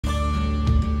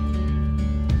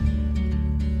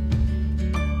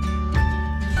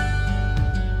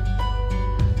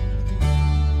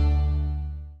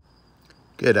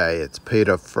G'day, it's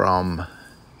Peter from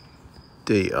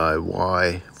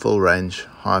DIY Full Range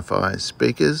Hi-Fi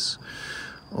Speakers,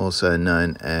 also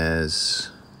known as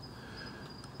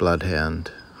Bloodhound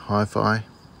Hi-Fi.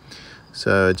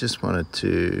 So I just wanted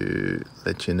to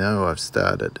let you know I've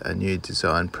started a new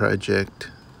design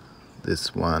project.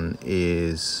 This one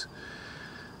is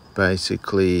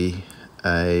basically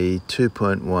a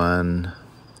 2.1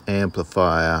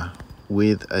 amplifier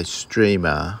with a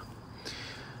streamer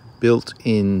built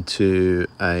into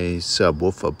a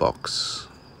subwoofer box.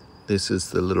 This is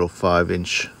the little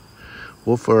 5-inch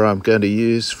woofer I'm going to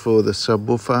use for the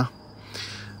subwoofer.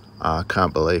 I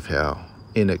can't believe how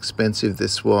inexpensive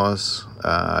this was.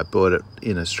 I bought it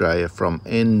in Australia from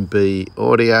NB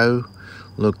Audio,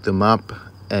 looked them up,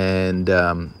 and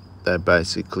they're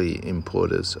basically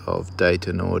importers of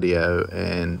Dayton Audio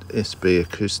and SB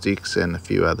Acoustics and a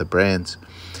few other brands.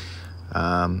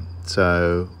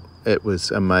 So it was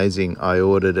amazing. I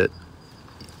ordered it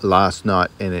last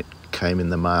night and it came in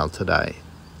the mail today.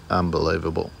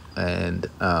 Unbelievable. And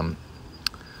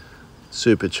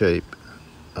super cheap.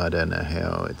 I don't know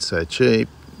how it's so cheap,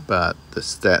 but the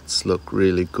stats look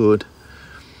really good.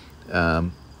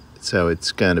 So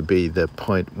it's going to be the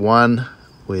 0.1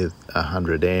 with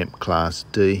 100 amp Class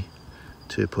D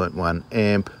 2.1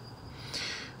 amp,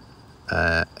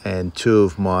 and two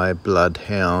of my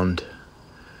Bloodhound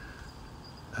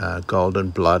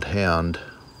Golden Bloodhound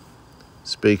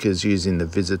speakers using the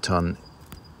Builtin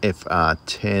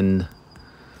FR10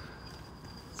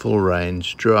 full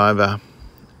range driver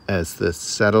as the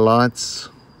satellites.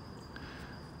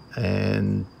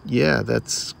 And yeah,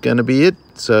 that's going to be it.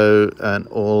 So an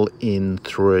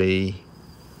all-in-3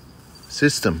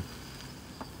 system.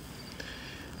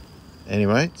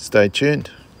 Anyway, stay tuned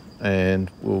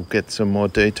and we'll get some more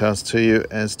details to you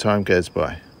as time goes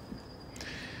by.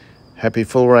 Happy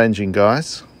full ranging,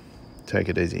 guys. Take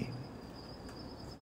it easy.